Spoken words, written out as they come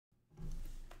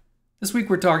This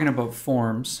week we're talking about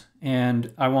forms,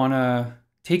 and I want to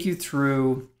take you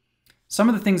through some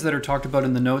of the things that are talked about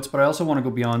in the notes, but I also want to go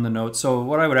beyond the notes. So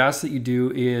what I would ask that you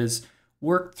do is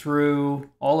work through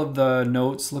all of the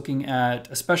notes, looking at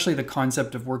especially the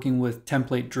concept of working with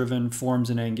template-driven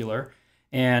forms in Angular,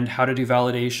 and how to do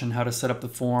validation, how to set up the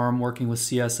form, working with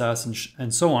CSS,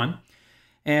 and so on.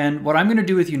 And what I'm going to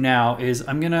do with you now is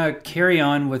I'm going to carry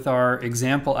on with our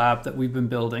example app that we've been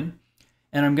building,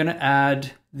 and I'm going to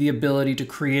add the ability to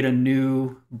create a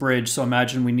new bridge. So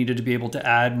imagine we needed to be able to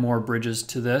add more bridges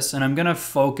to this, and I'm going to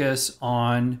focus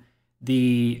on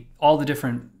all the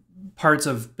different parts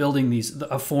of building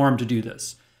a form to do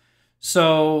this.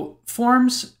 So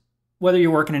forms, whether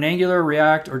you're working in Angular,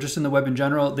 React, or just in the web in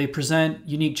general, they present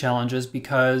unique challenges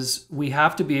because we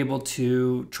have to be able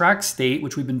to track state,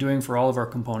 which we've been doing for all of our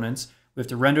components. We have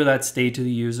to render that state to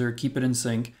the user, keep it in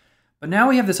sync. But now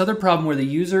we have this other problem where the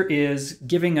user is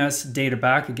giving us data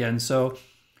back again. So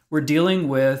we're dealing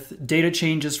with data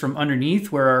changes from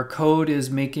underneath where our code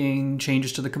is making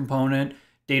changes to the component,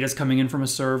 data's coming in from a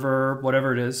server,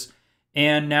 whatever it is.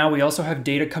 And now we also have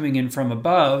data coming in from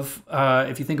above.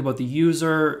 If you think about the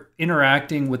user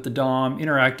interacting with the DOM,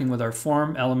 interacting with our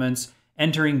form elements,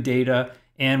 entering data,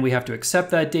 and we have to accept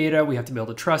that data. We have to be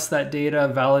able to trust that data,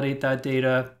 validate that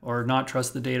data, or not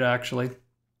trust the data actually,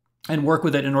 and work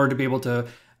with it in order to be able to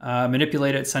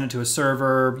manipulate it, send it to a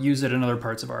server, use it in other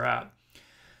parts of our app.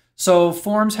 So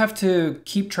forms have to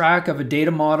keep track of a data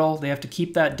model. They have to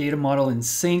keep that data model in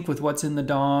sync with what's in the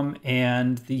DOM,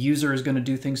 and the user is going to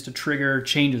do things to trigger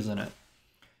changes in it.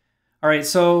 All right,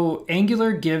 so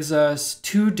Angular gives us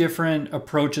two different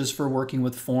approaches for working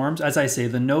with forms. As I say,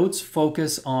 the notes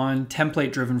focus on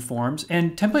template-driven forms,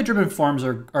 and template-driven forms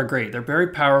are great. They're very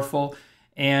powerful,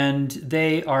 and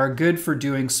they are good for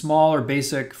doing small or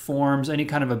basic forms, any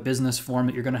kind of a business form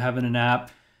that you're going to have in an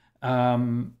app.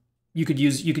 You could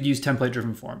use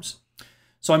template-driven forms.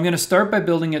 So I'm going to start by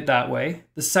building it that way.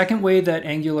 The second way that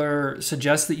Angular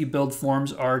suggests that you build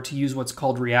forms are to use what's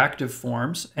called reactive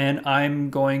forms, and I'm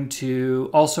going to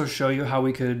also show you how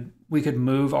we could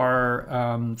move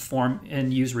our form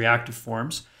and use reactive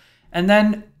forms. And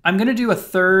then I'm going to do a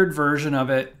third version of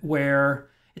it where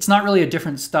it's not really a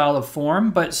different style of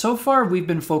form, but so far we've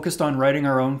been focused on writing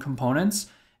our own components.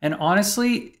 And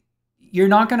honestly, you're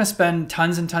not going to spend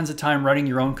tons and tons of time writing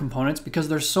your own components because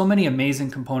there's so many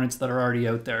amazing components that are already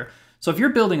out there. So if you're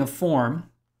building a form,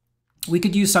 we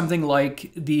could use something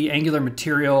like the Angular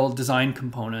material design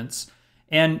components.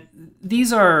 And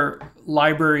these are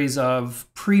libraries of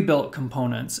pre-built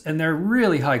components, and they're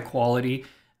really high quality.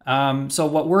 So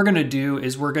what we're going to do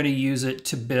is we're going to use it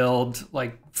to build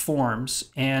like forms,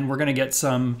 and we're going to get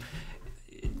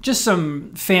just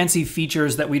some fancy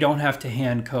features that we don't have to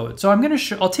hand code. So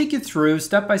I'll take you through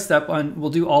step by step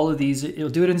we'll do all of these. We'll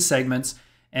do it in segments,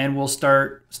 and we'll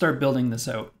start building this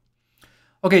out.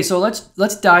 Okay, so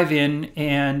let's dive in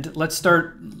and let's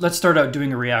start out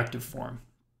doing a reactive form.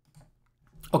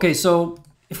 Okay, so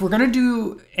if we're going to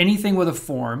do anything with a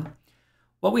form,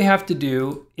 what we have to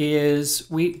do is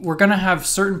we're going to have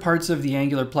certain parts of the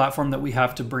Angular platform that we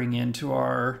have to bring into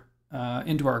our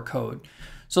code.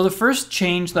 So the first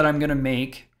change that I'm going to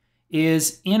make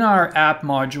is in our app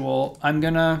module. I'm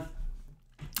going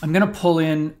to pull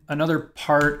in another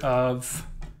part of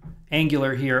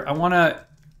Angular here. I want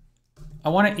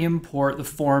to import the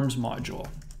forms module.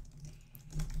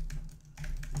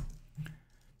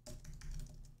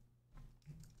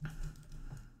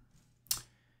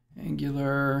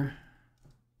 Angular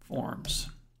forms.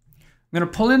 I'm going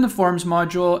to pull in the forms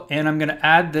module, and I'm going to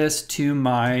add this to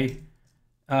my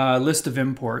list of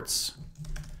imports.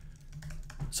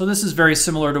 So this is very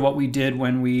similar to what we did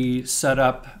when we set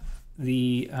up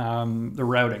the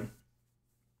routing.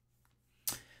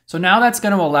 So now that's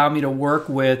going to allow me to work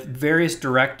with various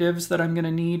directives that I'm going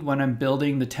to need when I'm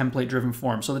building the template-driven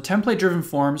form. So the template-driven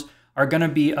forms are going to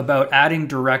be about adding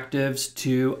directives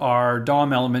to our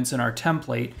DOM elements in our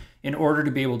template in order to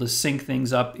be able to sync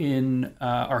things up in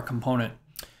our component.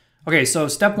 Okay, so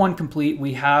step one complete.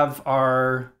 We have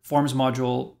our forms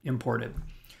module imported.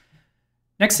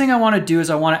 Next thing I want to do is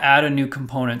I want to add a new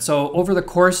component. So over the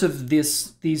course of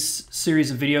these series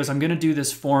of videos, I'm going to do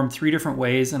this form 3 different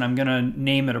ways, and I'm going to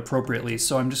name it appropriately.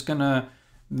 So I'm just going to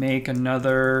make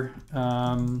another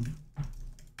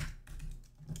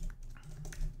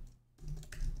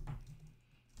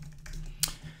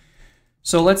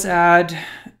so let's add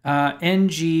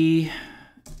ng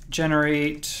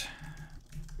generate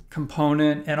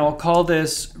component, and I'll call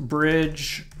this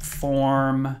bridge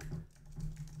form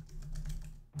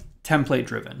template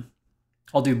driven.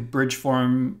 I'll do bridge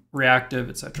form reactive,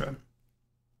 etc.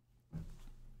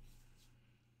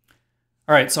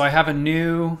 All right, so I have a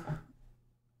new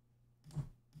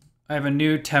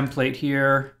template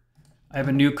here. I have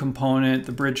a new component,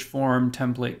 the bridge form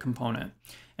template component.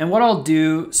 And what I'll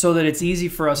do so that it's easy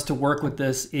for us to work with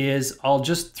this is I'll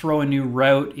just throw a new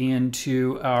route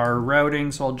into our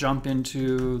routing. So I'll jump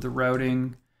into the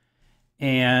routing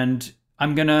and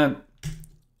I'm gonna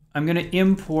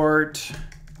import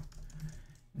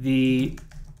the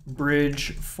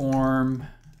bridge form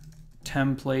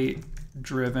template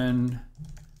driven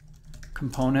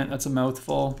component. That's a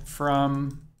mouthful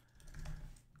from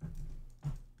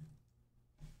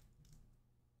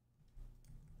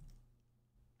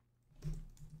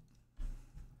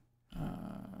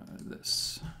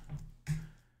this.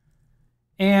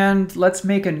 And let's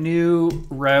make a new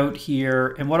route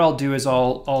here. And what I'll do is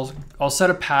I'll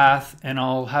set a path and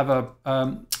I'll have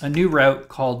a new route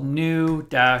called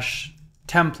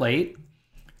new-template.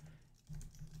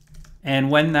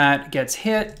 And when that gets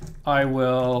hit, I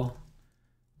will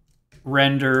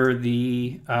render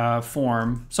the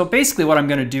form. So basically what I'm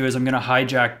going to do is I'm going to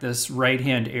hijack this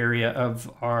right-hand area of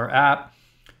our app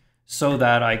so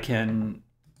that I can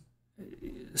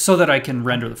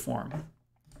render the form.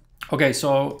 Okay,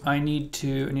 so I need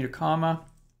a comma,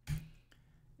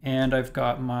 and I've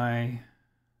got my,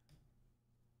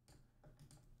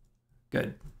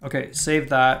 good. Okay, save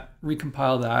that,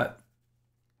 recompile that.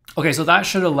 Okay, so that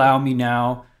should allow me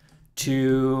now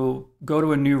to go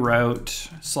to a new route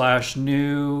 /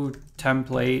 new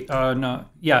template,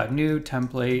 new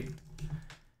template,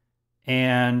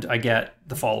 and I get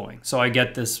the following. So I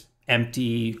get this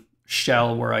empty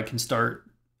shell where I can start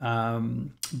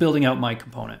building out my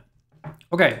component.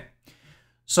 Okay,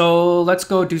 so let's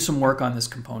go do some work on this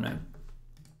component.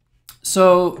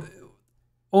 So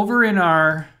over in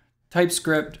our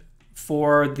TypeScript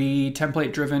for the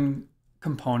template-driven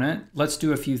component, let's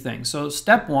do a few things. So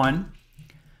step one,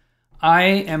 I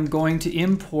am going to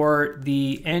import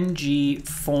the ng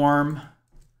form,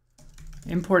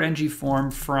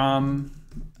 from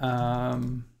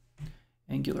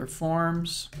Angular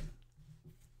Forms,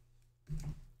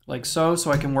 like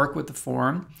so I can work with the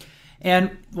form.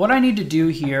 And what I need to do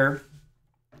here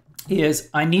is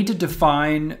I need to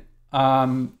define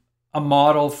a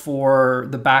model for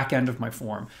the back end of my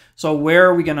form. So where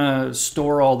are we going to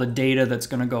store all the data that's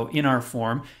going to go in our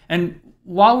form? And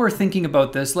while we're thinking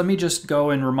about this, let me just go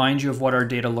and remind you of what our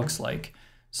data looks like.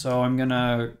 So I'm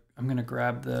gonna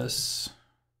grab this.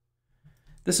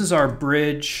 This is our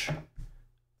bridge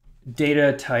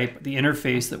data type, the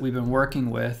interface that we've been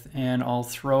working with, and I'll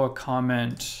throw a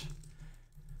comment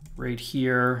right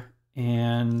here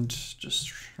and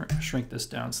just shrink this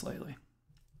down slightly.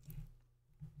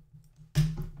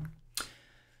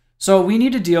 So we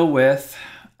need to deal with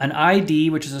an ID,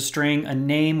 which is a string, a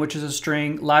name, which is a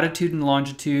string, latitude and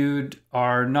longitude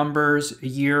are numbers, a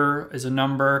year is a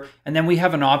number, and then we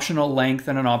have an optional length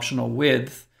and an optional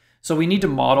width. So we need to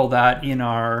model that in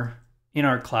our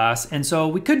class. And so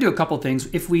we could do a couple things.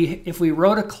 If we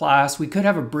wrote a class, we could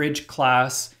have a bridge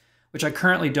class, which I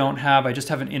currently don't have. I just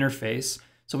have an interface.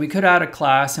 So we could add a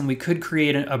class and we could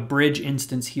create a bridge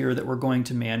instance here that we're going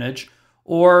to manage.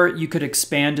 Or you could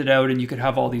expand it out and you could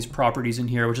have all these properties in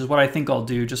here, which is what I think I'll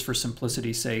do just for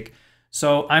simplicity's sake.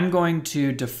 So I'm going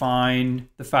to define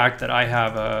the fact that I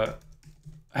have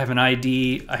an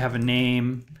ID, I have a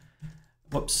name,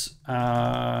 whoops,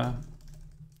 I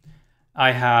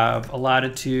have a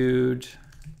latitude,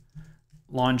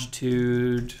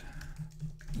 longitude,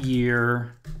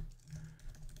 year,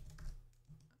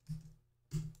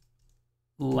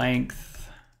 length,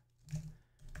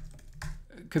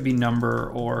 could be number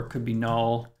or could be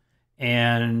null,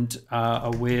 and a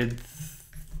width,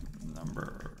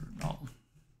 number, null,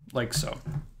 like so.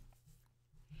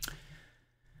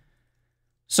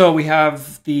 So we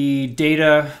have the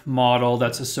data model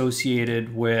that's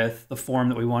associated with the form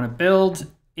that we want to build.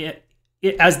 It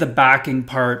as the backing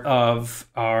part of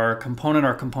our component.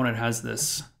 Our component has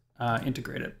this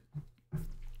integrated.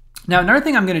 Now, another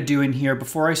thing I'm going to do in here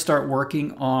before I start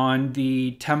working on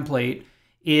the template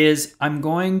is I'm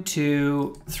going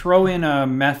to throw in a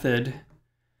method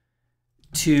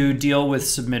to deal with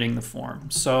submitting the form.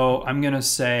 So I'm going to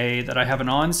say that I have an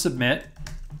onSubmit,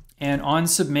 and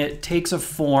onSubmit takes a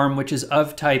form which is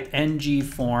of type ng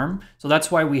form. So that's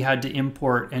why we had to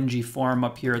import ng form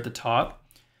up here at the top.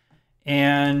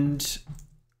 And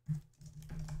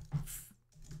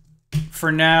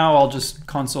for now, I'll just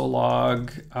console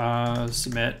log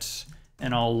submit,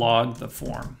 and I'll log the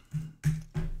form.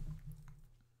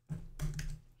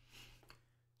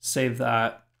 Save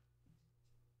that.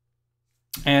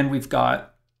 And we've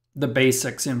got the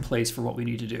basics in place for what we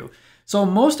need to do. So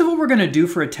most of what we're going to do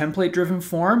for a template-driven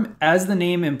form, as the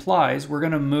name implies, we're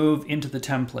going to move into the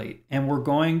template, and we're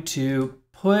going to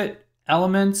put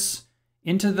elements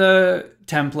into the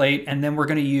template, and then we're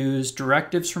going to use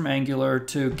directives from Angular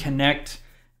to connect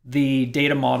the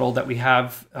data model that we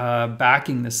have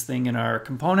backing this thing in our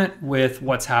component with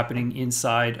what's happening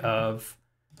inside of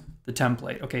the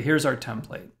template. Okay, here's our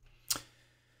template.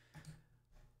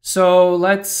 So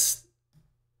let's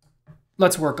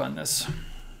work on this.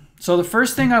 So the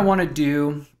first thing I want to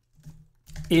do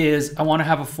is I want to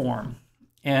have a form,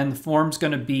 and the form's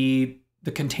going to be the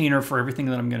container for everything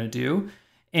that I'm going to do.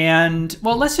 And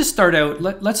well, let's just start out.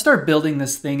 Let's start building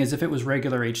this thing as if it was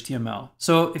regular HTML.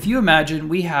 So if you imagine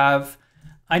we have,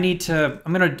 I'm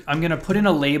gonna put in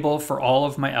a label for all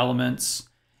of my elements,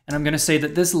 and I'm gonna say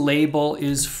that this label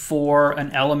is for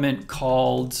an element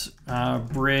called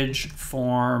bridge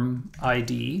form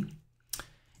ID.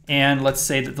 And let's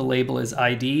say that the label is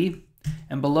ID.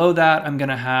 And below that, I'm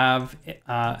gonna have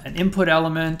an input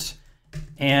element.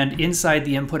 And inside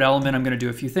the input element, I'm going to do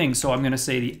a few things. So I'm going to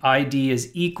say the ID is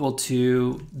equal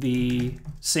to the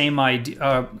same ID.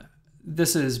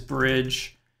 This is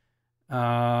bridge.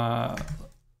 Let's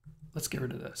get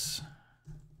rid of this.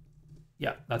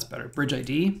 Yeah, that's better. Bridge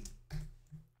ID.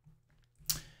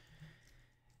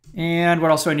 And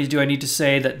what else do I need to do? I need to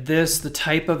say that the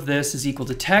type of this is equal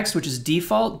to text, which is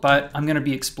default, but I'm going to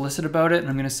be explicit about it. And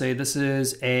I'm going to say this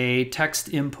is a text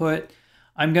input.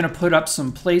 I'm going to put up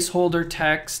some placeholder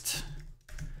text,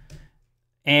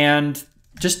 and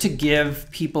just to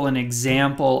give people an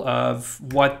example of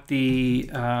what the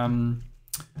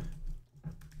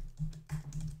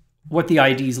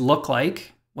IDs look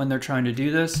like when they're trying to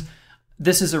do this.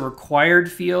 This is a required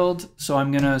field, so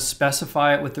I'm going to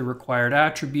specify it with the required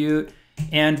attribute.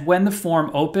 And when the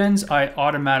form opens, I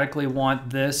automatically want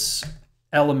this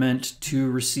element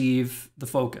to receive the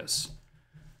focus.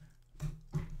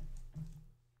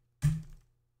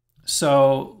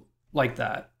 So like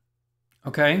that,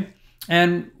 okay?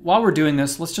 And while we're doing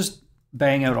this, let's just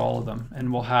bang out all of them,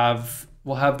 and we'll have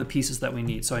the pieces that we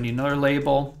need. So I need another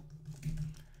label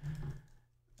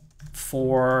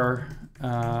for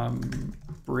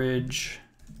bridge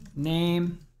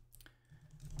name.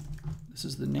 This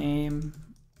is the name.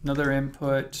 Another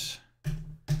input,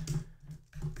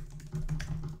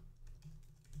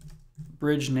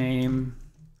 bridge name.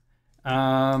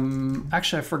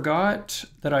 Actually, I forgot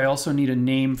that I also need a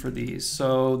name for these.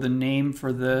 So the name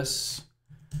for this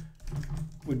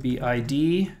would be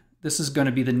ID. This is going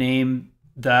to be the name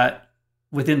that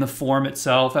within the form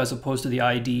itself, as opposed to the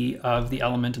ID of the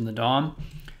element in the DOM.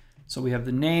 So we have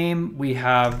the name, we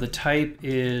have the type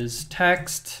is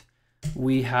text,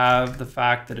 we have the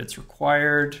fact that it's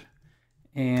required,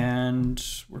 and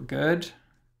we're good.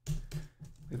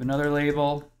 We have another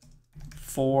label.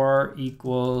 For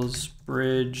equals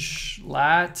bridge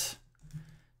lat.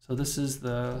 So this is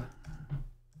the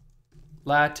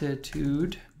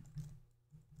latitude.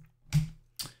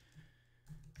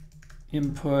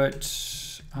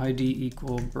 Input ID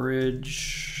equal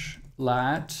bridge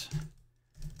lat.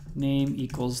 Name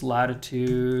equals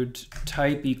latitude.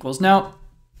 Type equals. Now,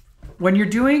 when you're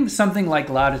doing something like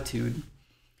latitude,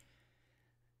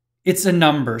 it's a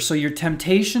number. So your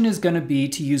temptation is going to be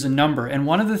to use a number. And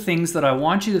one of the things that I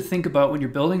want you to think about when you're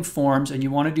building forms and you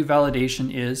want to do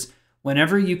validation is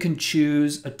whenever you can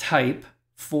choose a type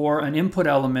for an input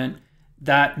element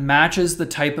that matches the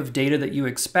type of data that you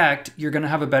expect, you're going to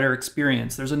have a better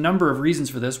experience. There's a number of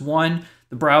reasons for this. One,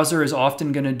 the browser is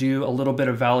often going to do a little bit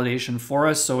of validation for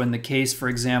us. So in the case, for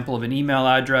example, of an email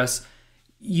address,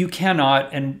 you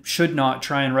cannot and should not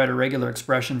try and write a regular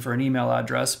expression for an email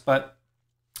address, but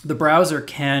the browser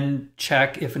can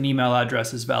check if an email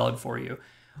address is valid for you.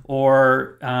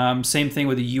 Or same thing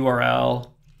with a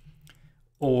URL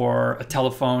or a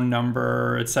telephone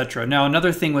number, etc. Now,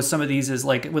 another thing with some of these is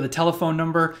like with a telephone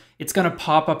number, it's going to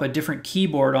pop up a different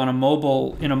keyboard on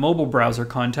in a mobile browser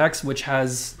context, which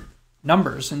has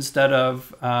numbers instead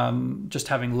of just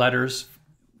having letters.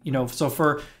 You know, so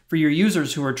for your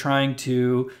users who are trying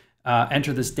to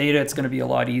enter this data, it's going to be a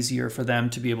lot easier for them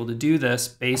to be able to do this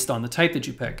based on the type that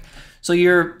you pick. So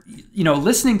you're,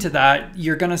 listening to that,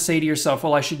 you're going to say to yourself,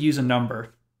 well, I should use a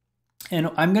number. And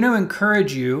I'm going to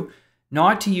encourage you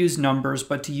not to use numbers,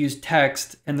 but to use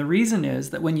text. And the reason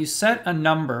is that when you set a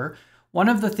number, one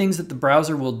of the things that the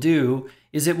browser will do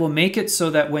is it will make it so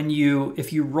that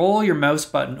if you roll your mouse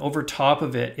button over top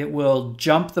of it, it'll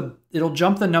jump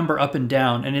the number up and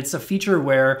down. And it's a feature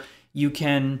where you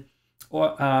can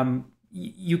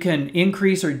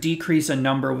increase or decrease a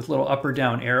number with little up or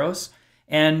down arrows.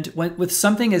 And with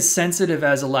something as sensitive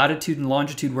as a latitude and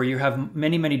longitude, where you have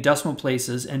many, many decimal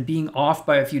places, and being off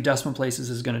by a few decimal places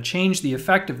is going to change the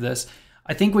effect of this,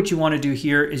 I think what you want to do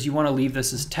here is you want to leave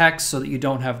this as text so that you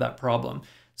don't have that problem.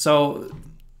 So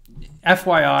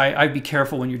FYI, I'd be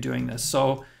careful when you're doing this.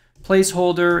 So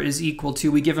placeholder is equal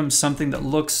to, we give them something that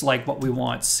looks like what we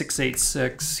want,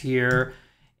 686 here.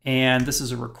 And this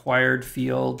is a required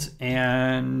field.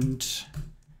 And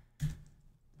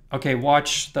okay,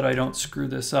 watch that I don't screw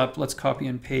this up. Let's copy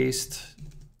and paste.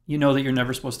 You know that you're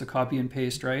never supposed to copy and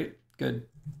paste, right? Good.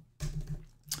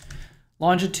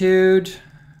 Longitude.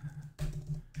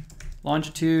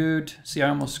 Longitude. See, I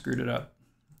almost screwed it up.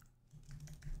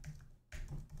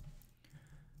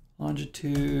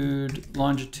 Longitude,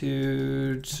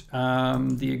 longitude.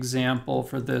 The example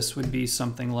for this would be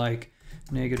something like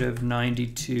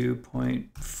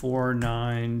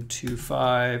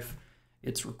 -92.4925.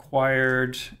 It's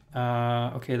required.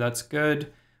 Okay, that's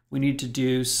good. We need to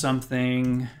do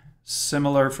something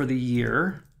similar for the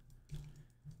year.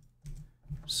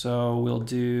 So we'll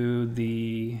do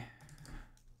the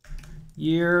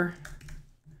year,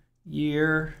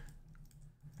 year,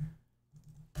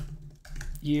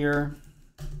 year,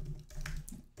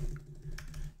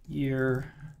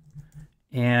 year,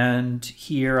 and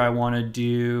here I want to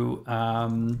do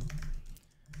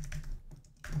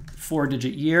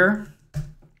 4-digit year.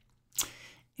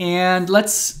 And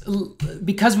let's,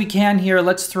 because we can here,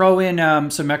 let's throw in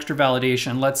some extra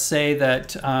validation. Let's say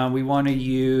that we want to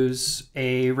use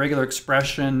a regular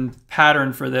expression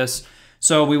pattern for this.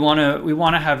 So we want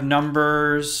to have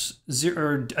numbers,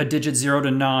 a digit 0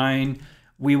 to 9.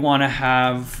 We want to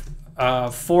have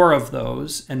 4 of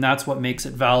those, and that's what makes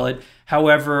it valid.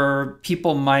 However,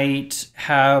 people might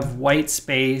have white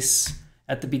space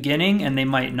at the beginning and they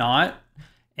might not.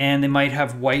 And they might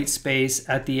have white space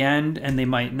at the end and they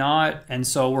might not. And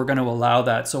so we're going to allow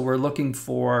that. So we're looking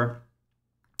for,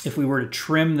 if we were to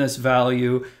trim this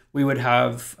value, we would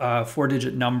have a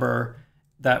 4-digit number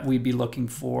that we'd be looking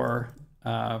for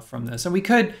from this. And we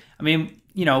could, I mean,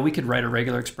 you know, we could write a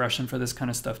regular expression for this kind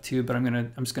of stuff too, but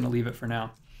I'm just going to leave it for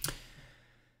now.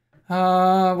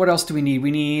 What else do we need?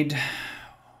 We need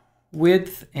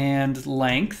width and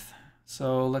length.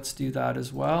 So let's do that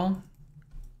as well.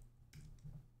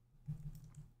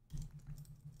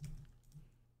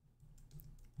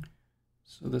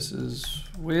 So this is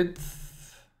width.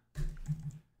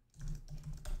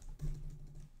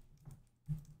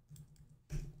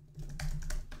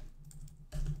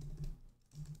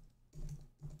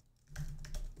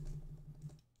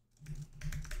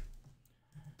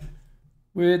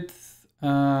 Width.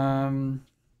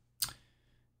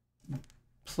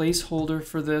 Placeholder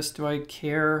for this, do I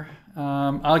care?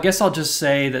 I guess I'll just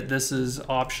say that this is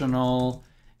optional.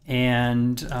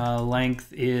 And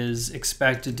length is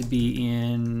expected to be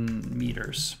in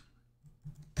meters.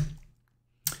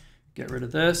 Get rid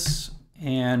of this.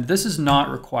 And this is not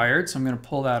required, so I'm going to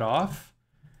pull that off.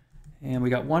 And we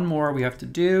got one more we have to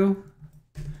do,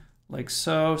 like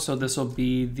so. So this will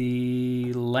be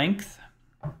the length.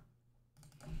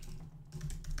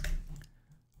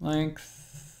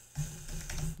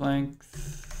 Length,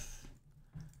 length,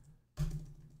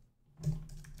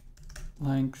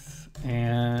 length.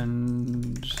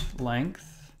 And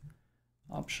length,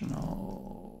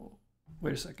 optional.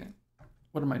 Wait a second.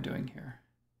 What am I doing here?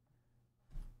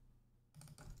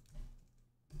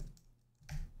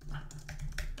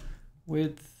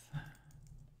 Width,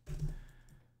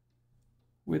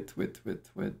 width, width, width,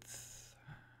 width,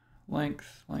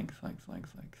 length, length, length,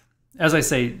 length, length. As I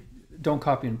say, don't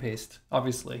copy and paste.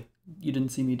 Obviously, you didn't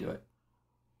see me do it.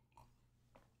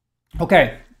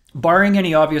 Okay. Barring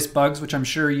any obvious bugs, which I'm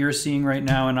sure you're seeing right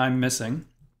now and I'm missing,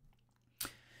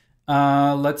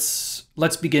 let's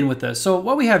begin with this. So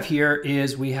what we have here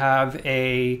is we have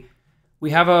a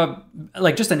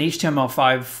like just an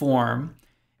HTML5 form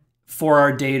for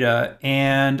our data,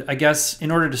 and I guess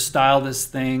in order to style this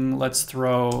thing, let's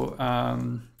throw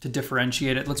to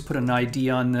differentiate it. Let's put an ID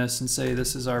on this and say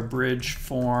this is our bridge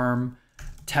form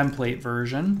template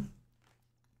version.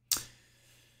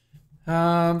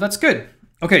 That's good.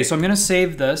 Okay, so I'm going to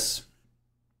save this,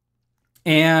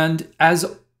 and as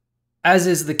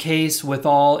is the case with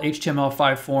all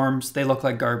HTML5 forms, they look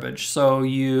like garbage. So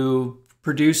you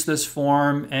produce this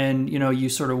form, and you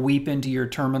sort of weep into your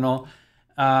terminal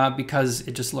because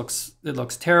it just looks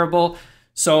terrible.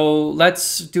 So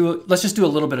let's just do a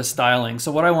little bit of styling.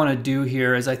 So what I want to do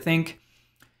here is I think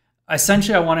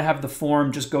essentially I want to have the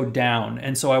form just go down,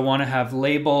 and so I want to have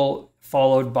label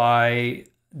followed by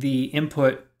the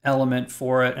input element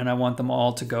for it, and I want them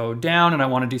all to go down, and I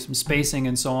want to do some spacing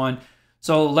and so on.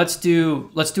 So let's do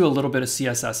a little bit of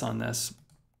CSS on this.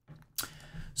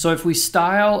 So if we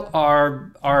style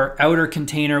our outer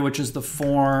container, which is the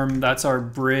form, that's our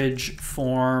bridge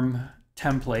form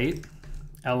template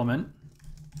element.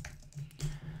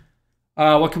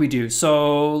 What can we do?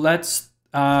 So let's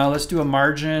do a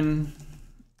margin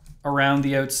around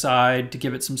the outside to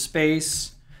give it some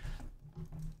space,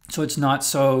 so it's not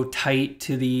so tight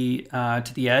to the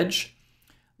edge.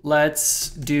 Let's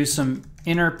do some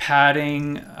inner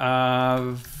padding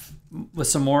with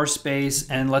some more space,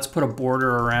 and let's put a border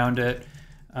around it.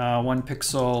 1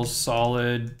 pixel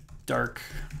solid dark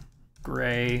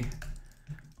gray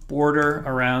border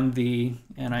around the,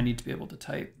 and I need to be able to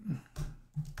type.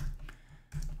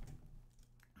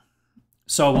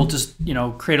 So we'll just,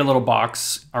 create a little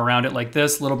box around it like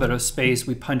this, a little bit of space,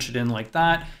 we punch it in like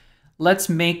that. Let's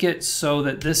make it so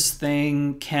that this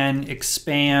thing can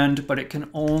expand, but it can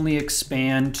only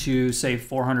expand to, say,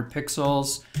 400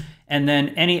 pixels. And then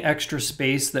any extra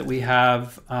space that we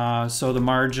have, so the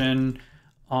margin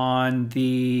on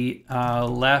the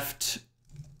left,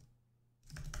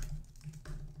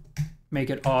 make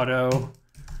it auto.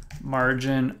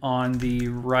 Margin on the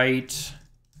right,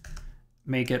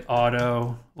 make it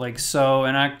auto, like so.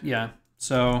 And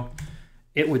so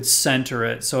it would center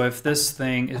it. So if this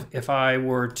thing, if I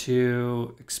were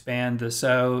to expand this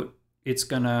out, it's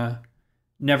gonna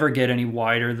never get any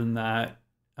wider than that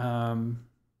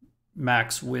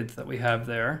max width that we have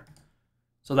there.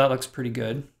 So that looks pretty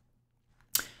good.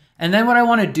 And then what I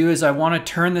want to do is I want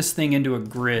to turn this thing into a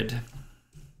grid.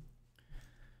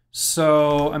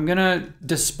 So I'm gonna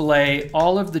display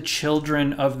all of the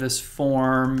children of this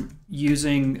form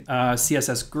using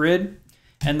CSS grid.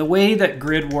 And the way that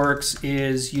grid works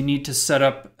is you need to set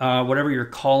up whatever your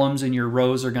columns and your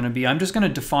rows are going to be. I'm just going to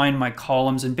define my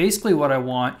columns, and basically what I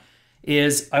want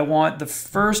is I want the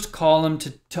first column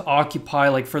to occupy,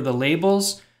 like for the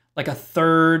labels, like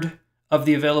 1/3 of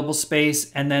the available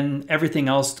space, and then everything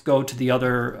else to go to the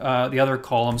other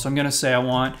column. So I'm going to say I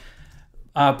want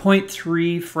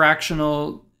 0.3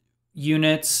 fractional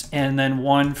units and then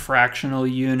 1 fractional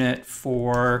unit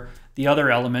for the other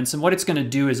elements. And what it's going to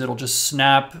do is it'll just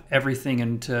snap everything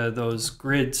into those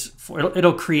grids.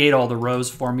 It'll create all the rows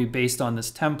for me based on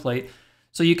this template.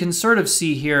 So you can sort of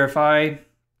see here,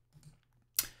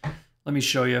 let me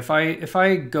show you. If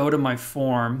I go to my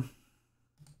form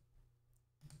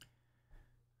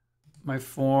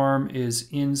is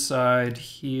inside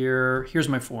here. Here's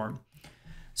my form.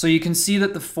 So you can see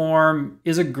that the form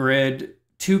is a grid,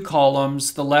 2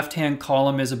 columns. The left-hand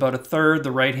column is about 1/3.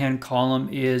 The right-hand column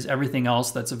is everything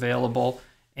else that's available,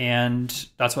 and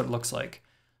that's what it looks like.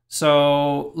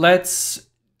 So let's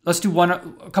do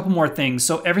a couple more things.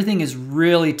 So everything is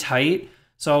really tight.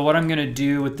 So what I'm going to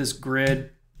do with this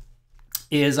grid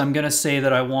is I'm going to say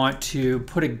that I want to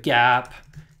put a gap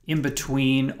in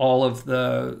between all of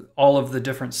the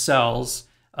different cells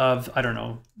of, I don't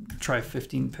know, try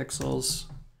 15 pixels.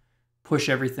 Push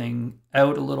everything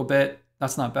out a little bit.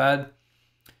 That's not bad.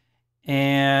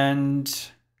 And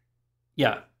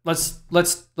yeah, let's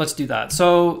do that.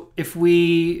 So if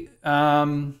we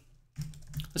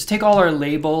let's take all our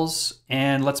labels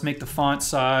and let's make the font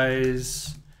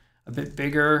size a bit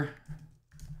bigger.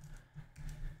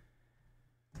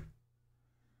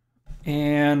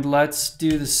 And let's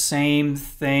do the same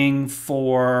thing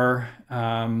for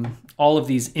all of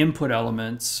these input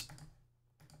elements.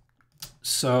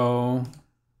 So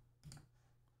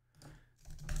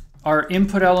our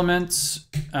input elements,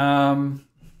 I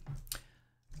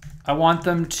want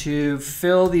them to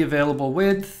fill the available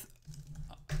width.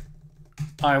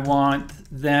 I want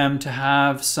them to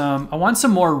have I want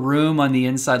some more room on the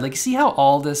inside. Like, see how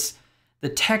all this, the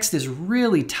text is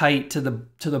really tight to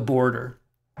the border.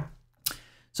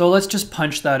 So let's just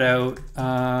punch that out.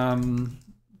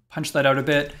 Punch that out a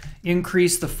bit.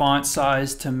 Increase the font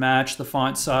size to match the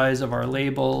font size of our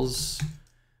labels.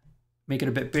 Make it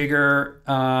a bit bigger.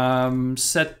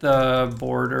 Set the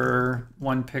border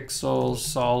 1 pixel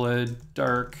solid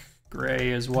dark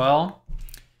gray as well.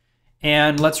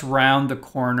 And let's round the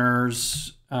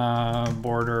corners,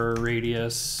 border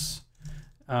radius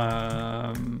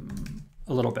a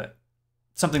little bit.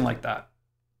 Something like that.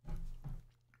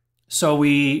 So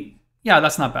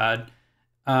that's not bad.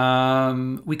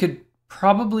 We could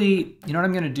probably, you know what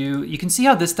I'm going to do? You can see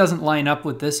how this doesn't line up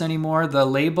with this anymore. The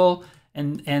label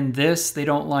and this, they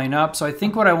don't line up. So I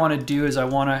think what I want to do is I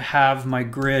want to have my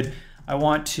grid. I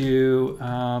want to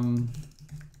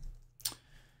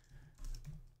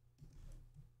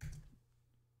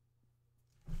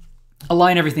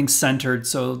align everything centered,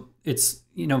 so it's,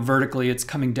 vertically it's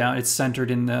coming down. It's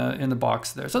centered in the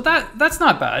box there. So that's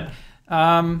not bad.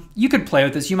 You could play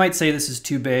with this. You might say this is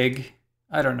too big.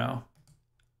 I don't know.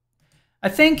 I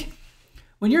think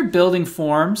when you're building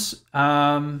forms,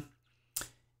 there's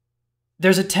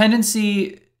a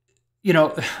tendency, you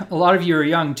know, a lot of you are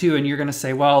young too, and you're going to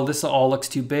say, well, this all looks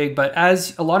too big. But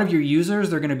as a lot of your users,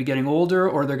 they're going to be getting older,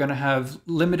 or they're going to have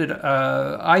limited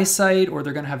eyesight, or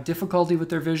they're going to have difficulty with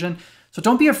their vision. So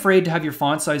don't be afraid to have your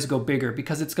font size go bigger,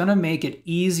 because it's going to make it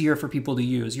easier for people to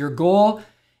use. Your goal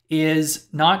is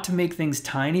not to make things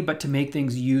tiny, but to make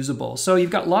things usable. So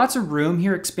you've got lots of room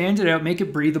here. Expand it out, make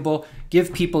it breathable,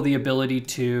 give people the ability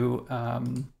to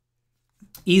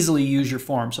easily use your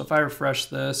form. So if I refresh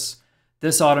this,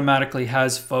 this automatically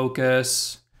has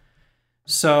focus.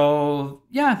 So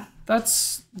yeah,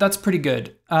 that's pretty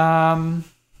good. What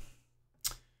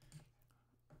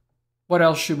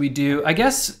else should we do? I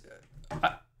guess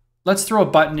let's throw a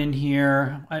button in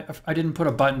here. I didn't put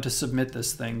a button to submit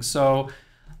this thing. So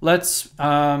let's,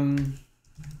 I'll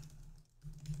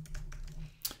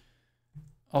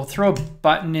throw a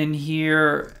button in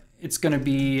here. It's going to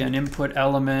be an input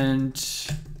element,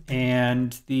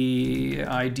 and the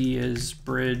ID is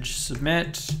bridge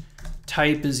submit.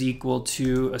 Type is equal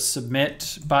to a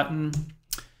submit button.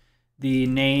 The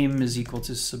name is equal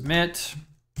to submit,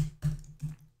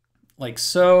 like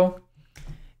so.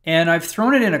 And I've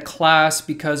thrown it in a class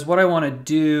because what I want to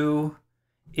do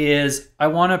is I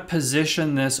want to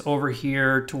position this over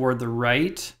here toward the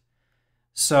right.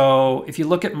 So if you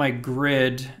look at my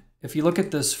grid, if you look at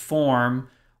this form,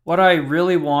 what I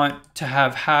really want to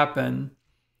have happen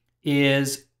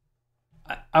is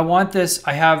I want this,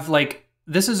 I have like,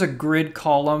 this is a grid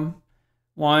column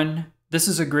 1, this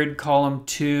is a grid column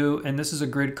 2, and this is a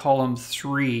grid column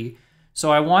 3.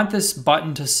 So I want this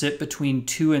button to sit between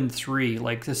 2 and 3,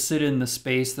 like to sit in the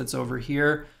space that's over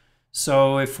here.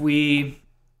 So if we,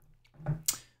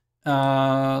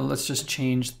 let's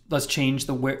change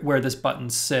the where this button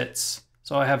sits.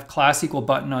 So I have class equal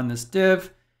button on this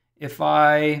div. If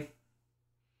let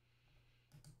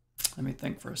me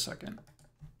think for a second.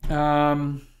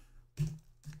 My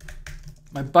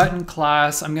button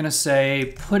class, I'm going to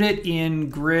say put it in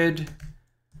grid.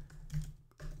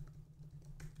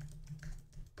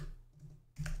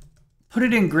 Put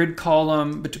it in grid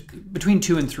column between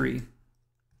 2 and 3.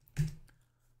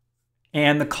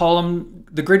 And the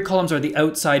grid columns are the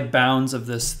outside bounds of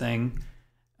this thing.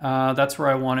 That's where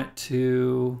I want it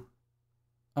to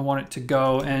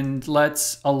go. And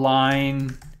let's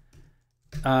align.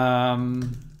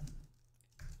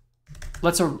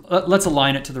 Let's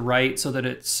align it to the right so that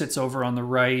it sits over on the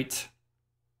right,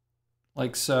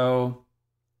 like so.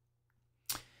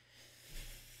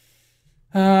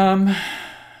 And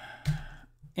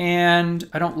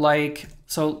I don't like,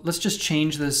 so let's just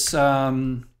change this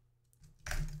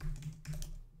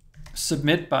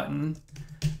submit button.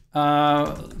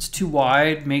 It's too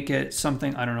wide, make it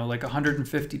something, I don't know, like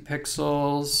 150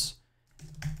 pixels,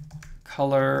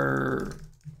 color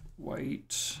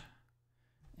white,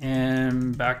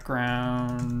 and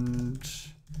background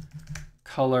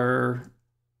color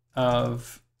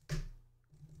of,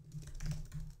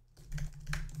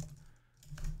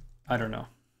 I don't know.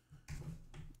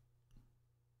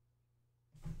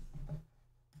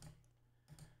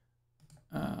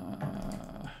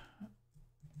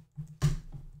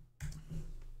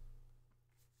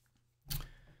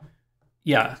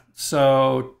 Yeah,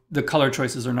 so the color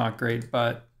choices are not great,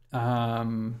 but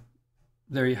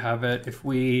there you have it. If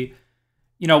we,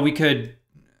 we could,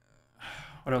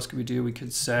 what else could we do? We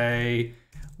could say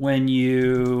when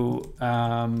you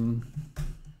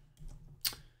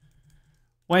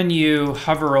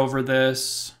hover over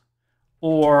this,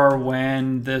 or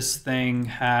when this thing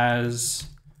has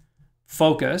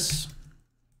focus,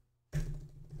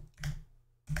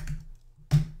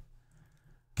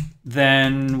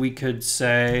 then we could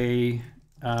say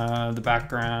the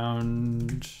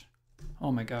background,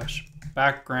 oh my gosh,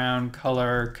 background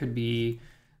color could be,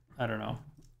 I don't know,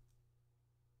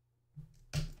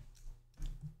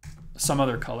 some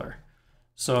other color.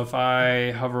 So if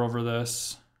I hover over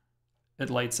this, it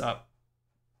lights up.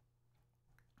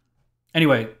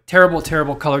 Anyway, terrible,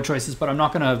 terrible color choices, but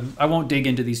I won't dig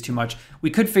into these too much. We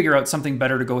could figure out something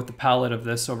better to go with the palette of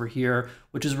this over here,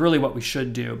 which is really what we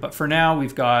should do. But for now,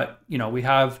 we've got, we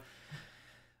have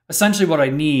essentially what I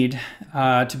need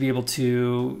to be able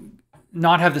to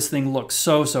not have this thing look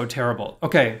so, so terrible.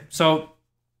 Okay, so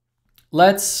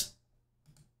let's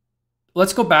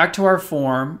go back to our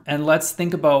form and let's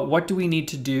think about what do we need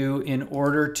to do in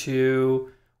order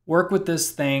to work with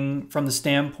this thing from the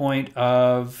standpoint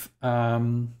of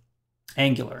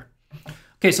Angular.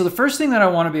 Okay, so the first thing that I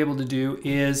want to be able to do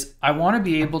is I want to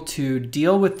be able to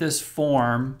deal with this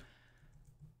form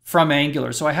from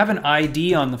Angular. So I have an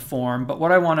ID on the form, but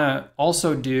what I want to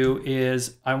also do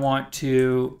is I want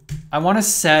to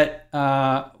set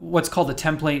what's called a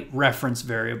template reference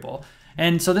variable.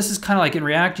 And so this is kind of like in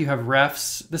React, you have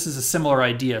refs. This is a similar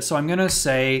idea. So I'm going to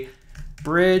say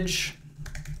bridge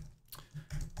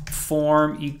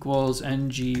form equals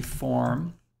ng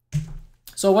form.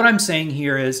 So what I'm saying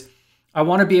here is I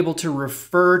want to be able to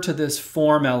refer to this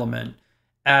form element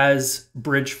as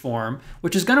bridge form,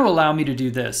 which is going to allow me to do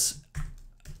this.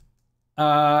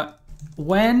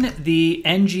 When the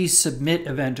ng submit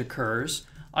event occurs,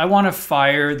 I want to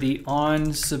fire the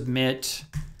onSubmit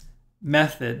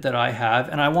method that I have,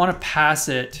 and I want to pass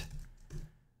it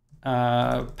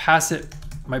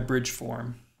my bridge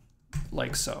form,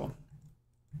 like so.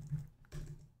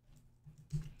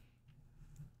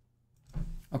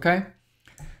 Okay,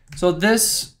 so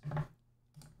this,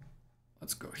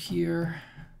 let's go here.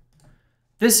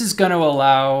 This is going to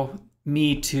allow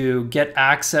me to get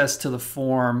access to the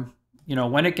form. You know,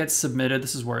 when it gets submitted,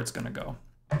 this is where it's going to go.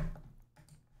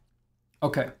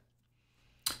 Okay.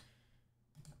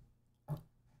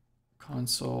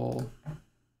 Console.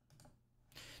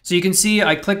 So you can see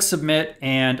I click submit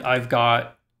and I've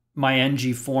got my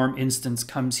ng form instance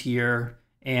comes here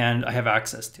and I have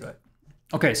access to it.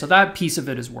 Okay, so that piece of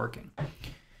it is working.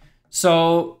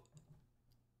 So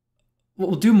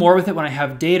we'll do more with it when I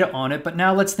have data on it, but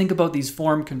now let's think about these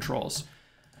form controls.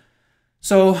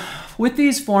 So with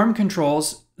these form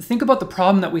controls, think about the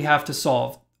problem that we have to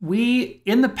solve. We,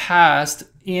 in the past,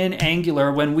 in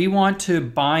Angular, when we want to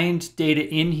bind data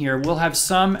in here, we'll have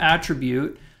some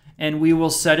attribute and we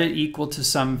will set it equal to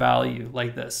some value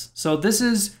like this. So this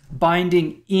is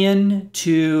binding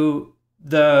into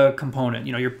the component.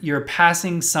 You know, you're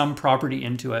passing some property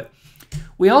into it.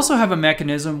 We also have a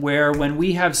mechanism where when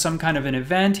we have some kind of an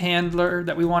event handler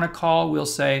that we want to call, we'll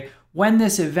say, when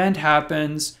this event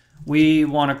happens, we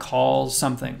want to call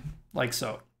something like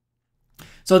so.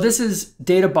 So this is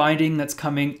data binding that's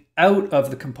coming out of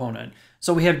the component.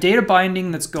 So we have data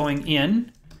binding that's going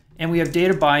in, and we have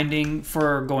data binding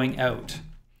for going out.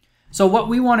 So what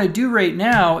we want to do right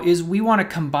now is we want to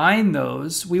combine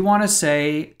those. We want to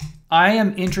say, I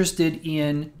am interested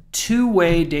in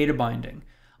two-way data binding.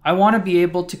 I want to be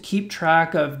able to keep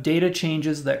track of data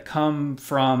changes that come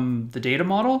from the data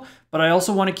model, but I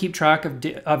also want to keep track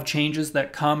of changes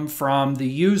that come from the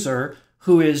user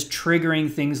who is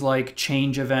triggering things like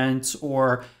change events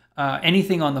or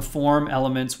anything on the form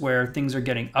elements where things are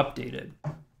getting updated.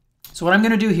 So what I'm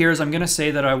going to do here is I'm going to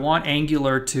say that I want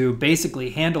Angular to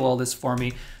basically handle all this for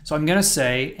me. So I'm going to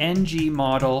say ng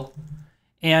model,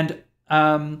 and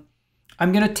I'm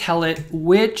going to tell it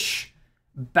which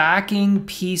backing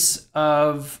piece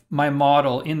of my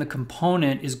model in the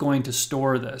component is going to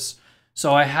store this.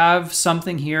 So I have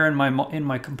something here in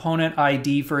my component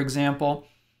ID, for example.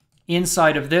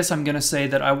 Inside of this, I'm going to say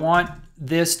that I want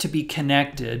this to be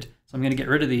connected. So I'm going to get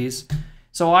rid of these.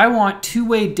 So I want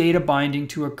two-way data binding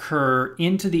to occur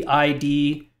into the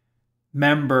ID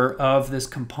member of this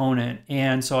component.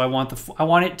 And so I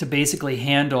want it to basically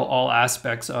handle all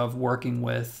aspects of working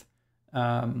with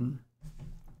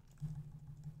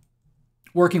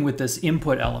this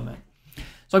input element.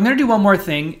 So I'm going to do one more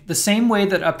thing. The same way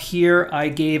that up here I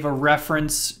gave a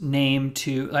reference name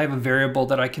to, I have a variable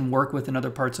that I can work with in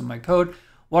other parts of my code.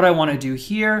 What I want to do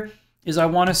here is I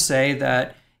want to say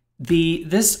that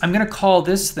I'm going to call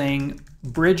this thing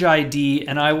bridge ID,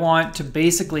 and I want to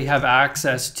basically have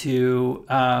access to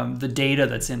the data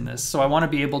that's in this. So I want to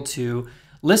be able to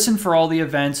listen for all the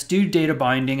events, do data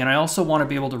binding, and I also want to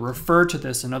be able to refer to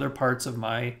this in other parts of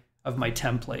my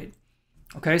template.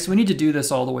 Okay, so we need to do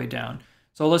this all the way down.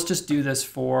 So let's just do this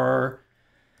for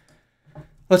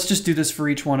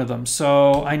each one of them.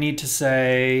 So I need to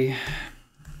say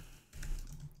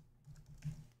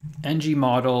ng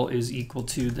model is equal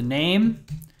to the name,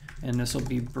 and this will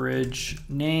be bridge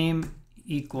name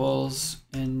equals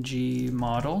ng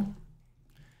model.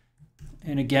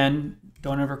 And again,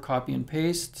 don't ever copy and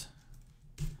paste.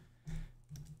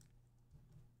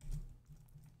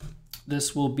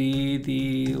 This will be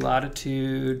the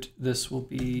latitude. This will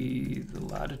be the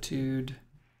latitude.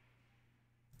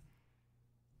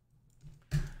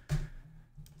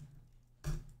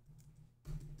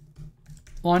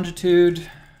 Longitude.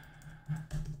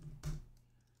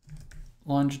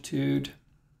 Longitude.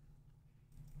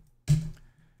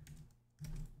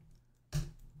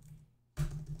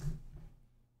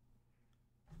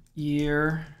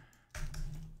 Year.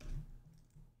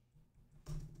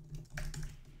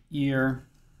 Year.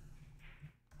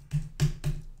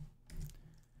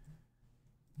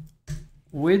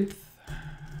 Width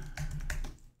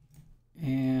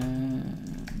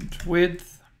and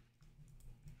width.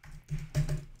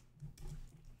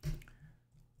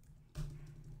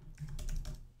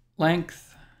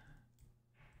 length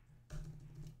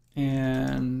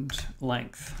and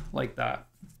length, like that.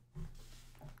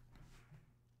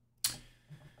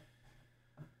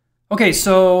 Okay,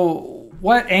 so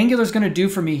what Angular is going to do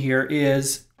for me here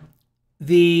is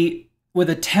with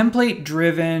a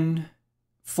template-driven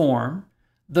form,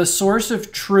 the source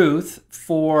of truth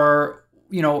for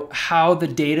how the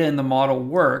data in the model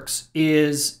works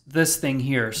is this thing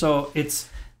here. So it's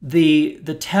the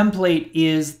template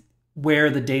is where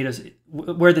the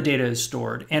data is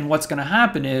stored, and what's going to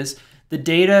happen is the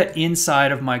data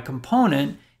inside of my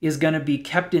component is going to be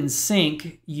kept in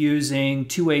sync using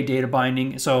two-way data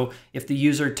binding. So if the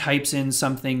user types in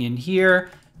something in here,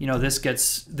 this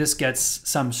gets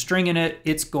some string in it,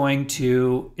 it's going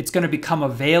to become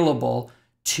available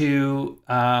to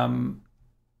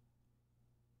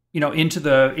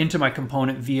into my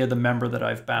component via the member that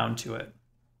I've bound to it.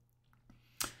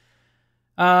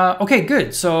 Okay,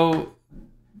 good. So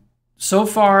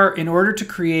far, in order to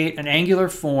create an Angular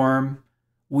form,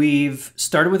 we've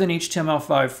started with an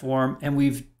HTML5 form, and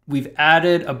we've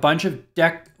added a bunch of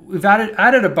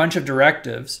added a bunch of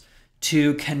directives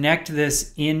to connect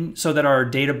this in so that our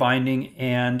data binding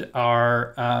and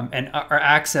our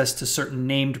access to certain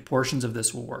named portions of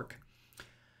this will work.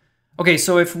 Okay,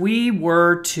 so if we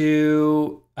were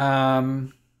to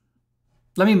let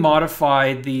me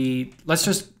modify let's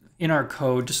just in our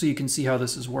code just so you can see how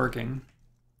this is working.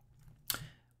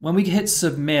 When we hit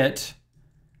submit,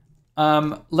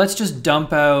 let's just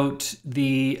dump out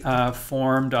the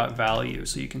form.value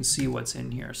so you can see what's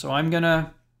in here. So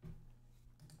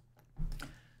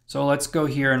let's go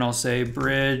here and I'll say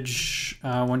bridge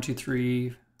 1, 2,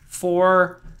 3,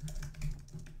 4,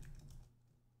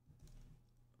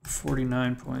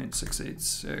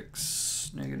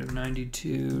 49.686, negative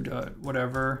 92 dot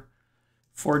whatever,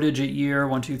 4-digit year,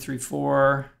 1, 2, 3,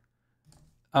 4.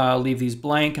 Leave these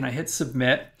blank and I hit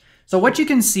submit. So what you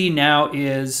can see now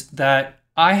is that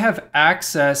I have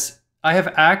access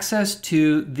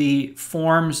to the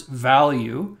form's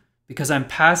value because I'm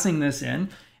passing this in.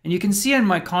 And you can see in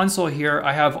my console here,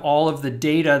 I have all of the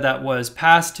data that was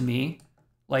passed to me,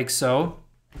 like so.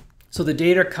 So the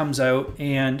data comes out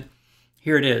and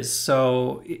here it is.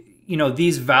 So,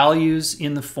 these values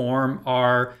in the form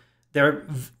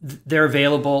they're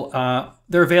available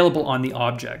on the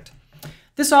object.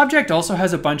 This object also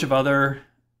has a bunch of other,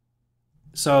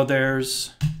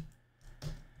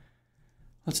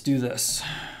 let's do this.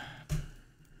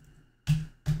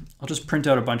 I'll just print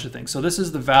out a bunch of things. So this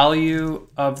is the value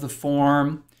of the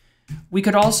form. We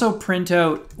could also print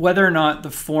out whether or not the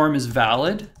form is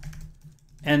valid.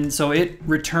 And so it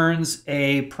returns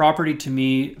a property to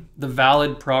me, the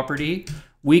valid property.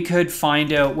 We could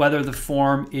find out whether the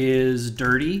form is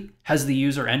dirty. Has the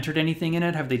user entered anything in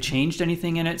it? Have they changed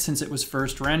anything in it since it was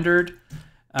first rendered?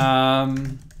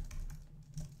 Has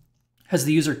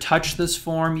the user touched this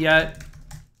form yet?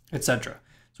 Etc. So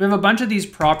we have a bunch of these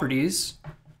properties.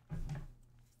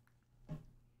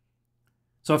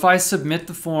 So if I submit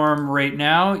the form right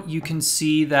now, you can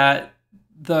see that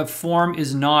the form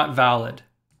is not valid.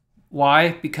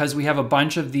 Why? Because we have a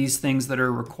bunch of these things that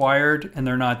are required and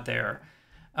they're not there.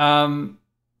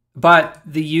 But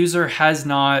the user has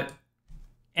not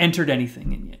entered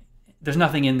anything in yet. There's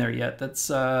nothing in there yet.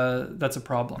 That's a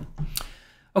problem.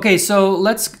 Okay, so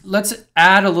let's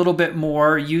add a little bit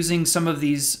more using some of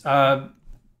these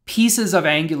pieces of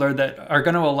Angular that are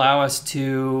going to allow us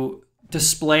to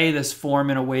display this form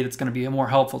in a way that's going to be more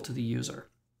helpful to the user.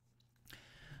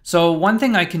 So one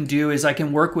thing I can do is I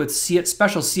can work with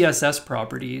special CSS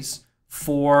properties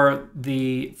for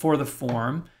the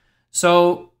form.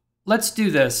 So let's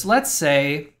do this. Let's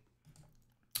say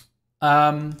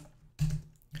for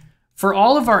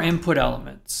all of our input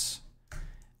elements,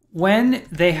 when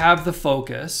they have the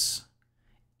focus,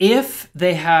 if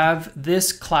they have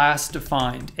this class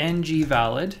defined,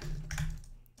 ngValid,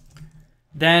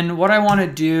 then what I want to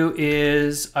do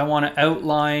is I want to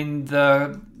outline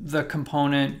the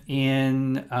component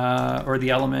in or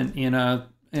the element in a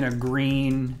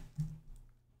green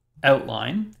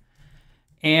outline.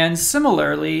 And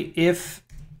similarly, if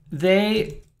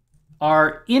they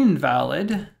are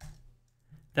invalid,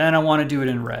 then I want to do it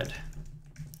in red,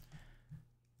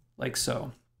 like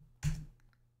so.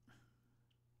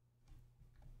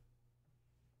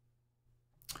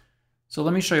 So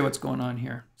let me show you what's going on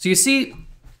here. So you see,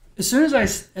 as soon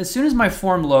as my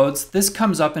form loads, this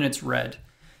comes up and it's red.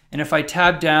 And if I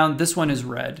tab down, this one is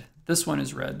red, this one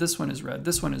is red, this one is red,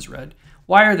 this one is red.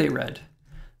 Why are they red?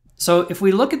 So if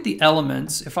we look at the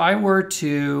elements, if I were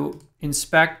to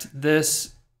inspect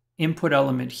this input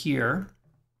element here,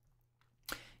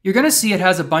 you're going to see it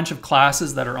has a bunch of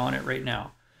classes that are on it right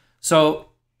now. So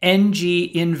ng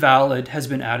invalid has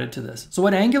been added to this. So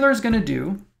what Angular is going to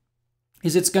do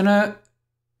is it's going to,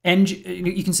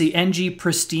 you can see ng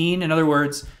pristine. In other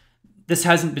words, this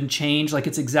hasn't been changed. Like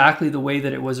it's exactly the way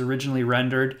that it was originally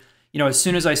rendered. You know, as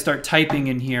soon as I start typing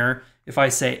in here, if I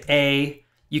say A,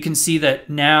 you can see that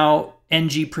now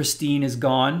ng pristine is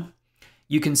gone.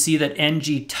 You can see that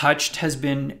ng touched has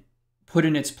been put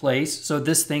in its place. So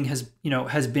this thing has,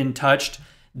 has been touched.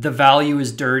 The value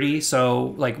is dirty.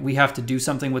 So like we have to do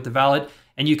something with the valid.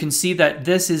 And you can see that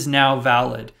this is now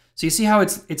valid. So you see how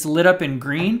it's lit up in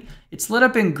green? It's lit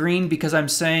up in green because I'm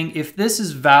saying if this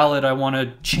is valid, I want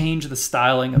to change the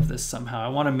styling of this somehow. I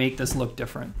want to make this look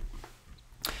different.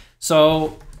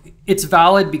 So it's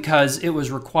valid because it was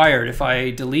required. If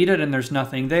I delete it and there's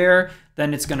nothing there,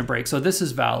 then it's going to break. So this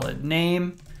is valid.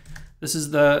 Name, this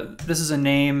is a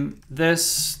name,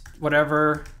 this,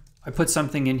 whatever. I put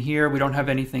something in here. We don't have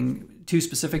anything too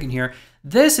specific in here.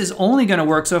 This is only going to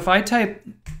work. So if I type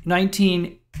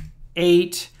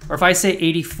 1908, or if I say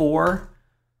 84,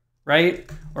 right?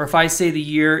 Or if I say the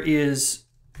year is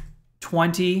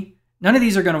 20, none of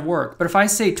these are going to work. But if I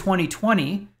say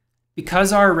 2020,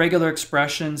 because our regular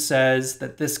expression says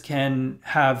that this can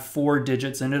have 4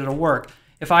 digits in it, it'll work.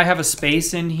 If I have a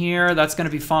space in here, that's going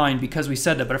to be fine because we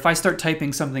said that. But if I start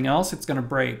typing something else, it's going to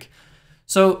break.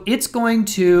 So it's going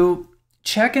to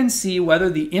check and see whether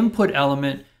the input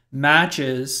element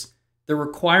matches the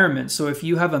requirements. So if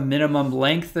you have a minimum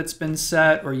length that's been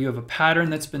set, or you have a pattern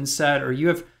that's been set, or you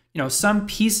have some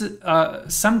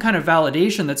kind of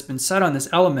validation that's been set on this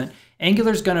element,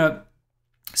 Angular's going to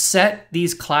set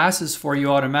these classes for you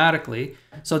automatically.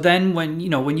 So then when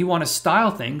you want to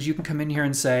style things, you can come in here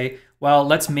and say, well,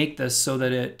 let's make this so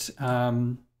that it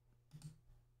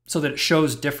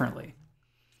shows differently.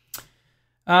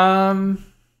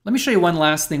 Let me show you one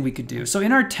last thing we could do. So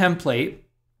in our template,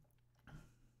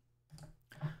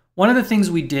 one of the things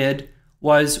we did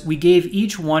was we gave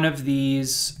each one of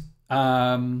these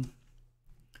input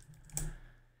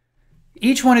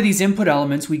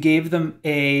elements, we gave them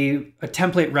a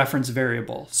template reference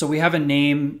variable. So we have a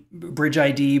name, bridge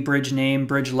ID, bridge name,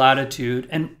 bridge latitude.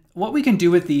 And what we can do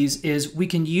with these is we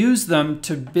can use them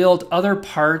to build other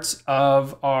parts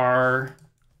of our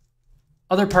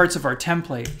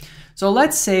template. So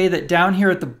let's say that down here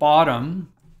at the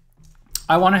bottom,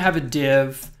 I want to have a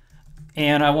div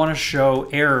and I want to show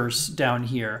errors down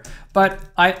here. But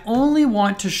I only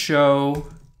want to show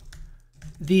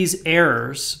these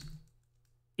errors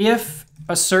if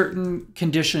a certain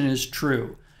condition is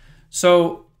true.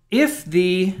 So if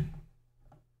the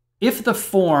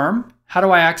form, how do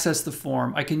I access the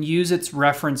form? I can use its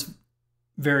reference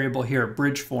variable here,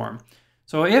 bridge form.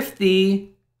 So if the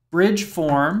bridge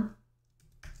form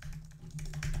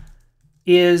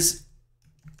is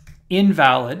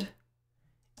invalid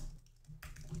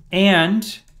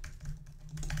and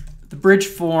the bridge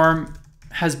form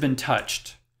has been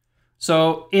touched.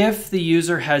 So if the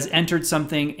user has entered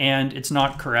something and it's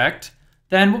not correct,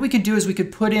 then what we could do is we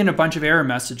could put in a bunch of error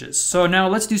messages. So now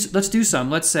let's do some.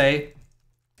 Let's say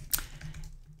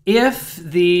if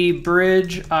the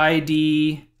bridge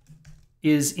ID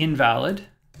is invalid,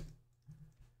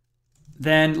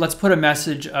 then let's put a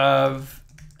message of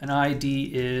an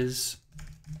ID is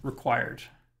required.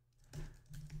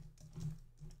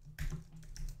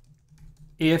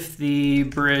 If the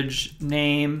bridge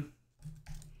name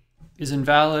is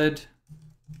invalid,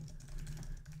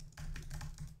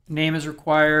 name is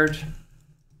required.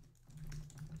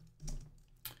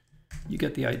 You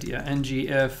get the idea. ng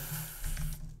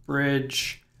if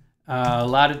bridge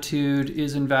latitude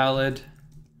is invalid,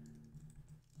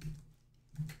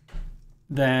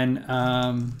 then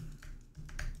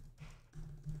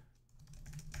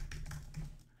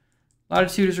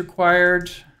latitude is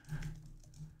required.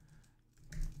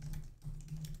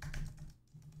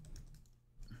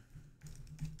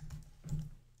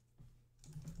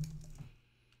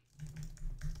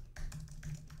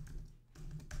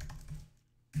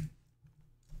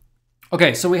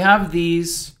 Okay, so we have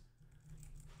these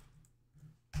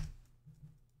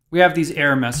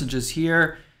error messages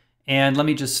here, and let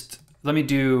me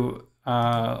do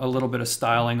a little bit of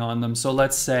styling on them. So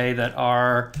let's say that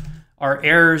our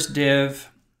errors div,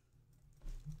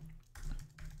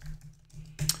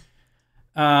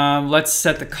 let's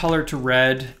set the color to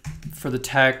red for the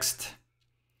text,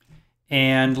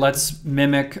 and let's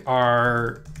mimic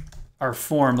our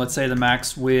form. Let's say the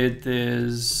max width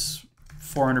is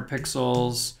 400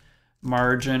 pixels,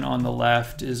 margin on the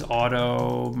left is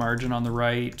auto, margin on the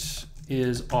right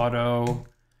is auto,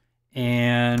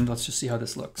 and let's just see how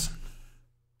this looks.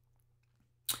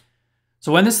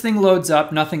 So when this thing loads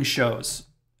up, nothing shows.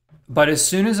 But as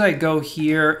soon as I go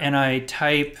here and I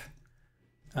type,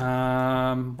 what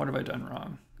have I done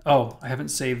wrong? Oh, I haven't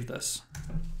saved this.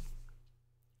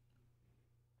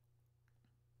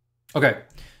 Okay,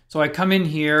 so I come in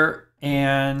here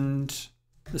and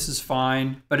this is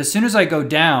fine. But as soon as I go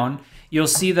down, you'll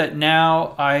see that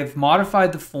now I've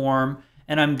modified the form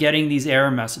and I'm getting these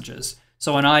error messages.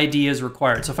 So an ID is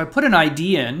required. So if I put an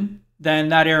ID in, then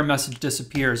that error message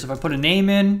disappears. If I put a name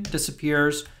in,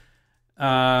 disappears.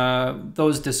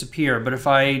 Those disappear. But if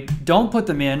I don't put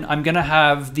them in, I'm gonna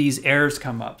have these errors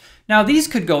come up. Now these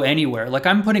could go anywhere. Like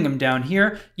I'm putting them down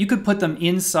here. You could put them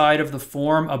inside of the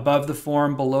form, above the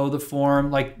form, below the form.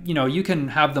 Like, you know, you can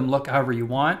have them look however you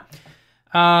want.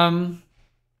 Let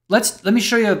me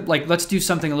show you, like, let's do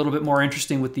something a little bit more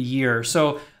interesting with the year.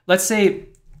 So let's say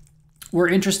we're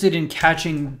interested in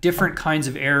catching different kinds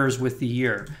of errors with the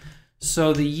year.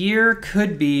 So the year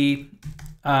could be,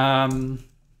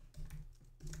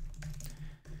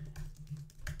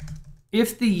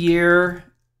 if the year,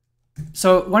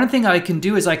 so one thing I can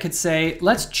do is I could say,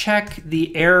 let's check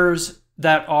the errors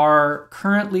that are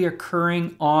currently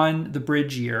occurring on the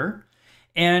bridge year,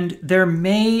 and there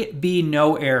may be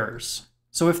no errors.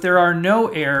 So if there are no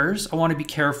errors, I want to be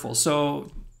careful. So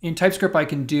in TypeScript I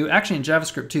can do, actually in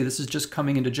JavaScript too, this is just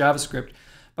coming into JavaScript,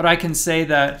 but I can say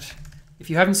that, if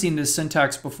you haven't seen this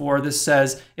syntax before, this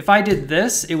says, if I did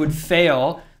this, it would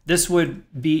fail. This would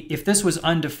be, if this was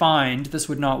undefined, this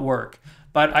would not work.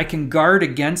 But I can guard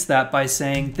against that by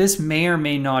saying this may or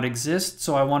may not exist,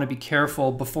 so I want to be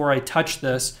careful before I touch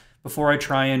this, before I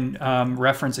try and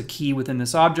reference a key within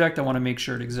this object, I want to make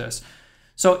sure it exists.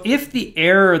 So if the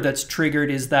error that's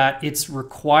triggered is that it's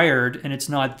required and it's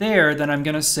not there, then I'm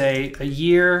going to say a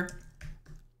year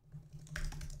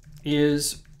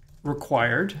is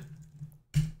required.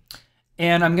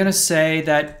 And I'm going to say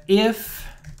that if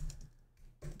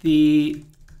the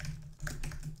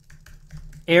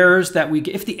errors that we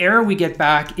get, if the error we get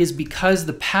back is because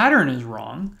the pattern is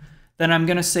wrong, then I'm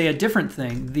going to say a different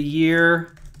thing. The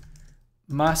year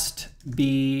must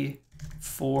be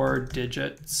 4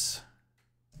 digits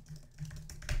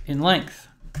in length.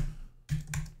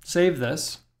 Save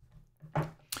this.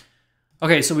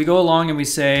 Okay, so we go along and we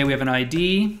say we have an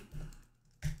ID,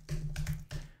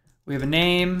 we have a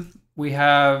name, we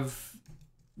have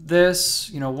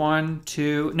this, 1,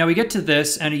 2. Now we get to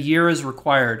this and a year is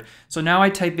required. So now I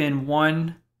type in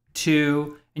 1,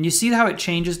 2, and you see how it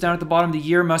changes down at the bottom? The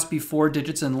year must be 4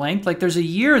 digits in length. Like there's a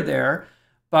year there,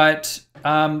 but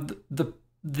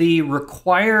the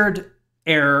required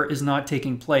error is not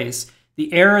taking place.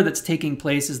 The error that's taking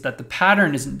place is that the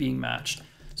pattern isn't being matched.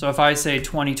 So if I say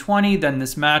 2020, then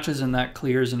this matches and that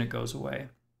clears and it goes away.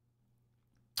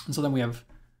 And so then we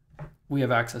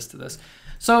have access to this.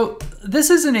 So this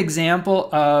is an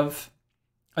example of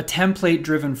a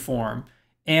template-driven form,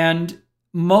 and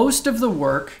most of the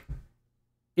work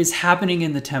is happening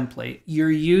in the template.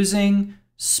 You're using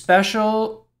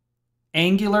special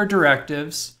Angular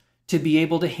directives to be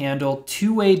able to handle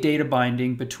two-way data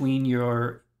binding between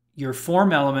your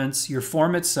form elements, your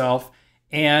form itself,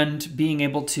 and being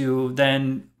able to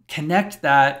then connect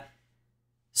that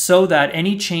so that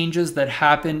any changes that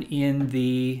happen in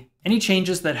the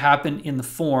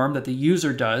form that the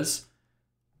user does,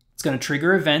 it's going to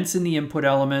trigger events in the input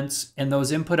elements, and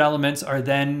those input elements are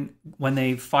then, when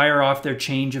they fire off their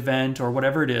change event or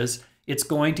whatever it is, it's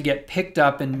going to get picked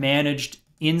up and managed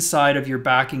inside of your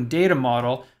backing data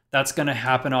model. That's going to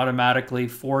happen automatically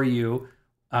for you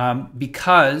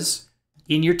because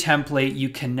in your template you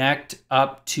connect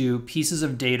up to pieces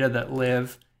of data that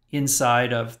live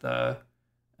inside of the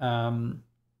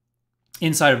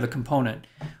component.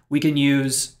 We can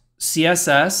use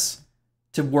CSS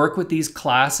to work with these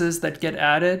classes that get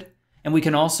added. And we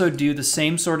can also do the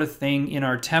same sort of thing in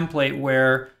our template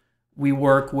where we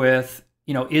work with,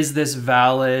 is this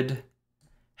valid?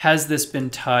 Has this been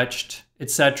touched,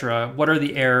 etc.? What are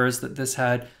the errors that this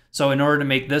had? So in order to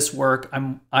make this work,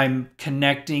 I'm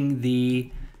connecting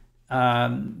the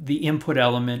input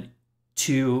element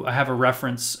to, I have a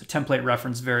template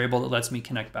reference variable that lets me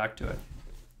connect back to it.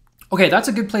 Okay, that's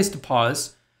a good place to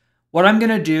pause. What I'm going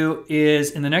to do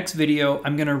is, in the next video,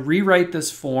 I'm going to rewrite this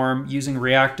form using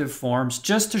reactive forms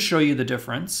just to show you the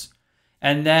difference.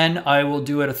 And then I will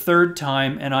do it a third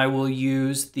time, and I will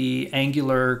use the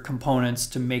Angular components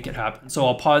to make it happen. So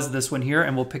I'll pause this one here,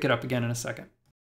 and we'll pick it up again in a second.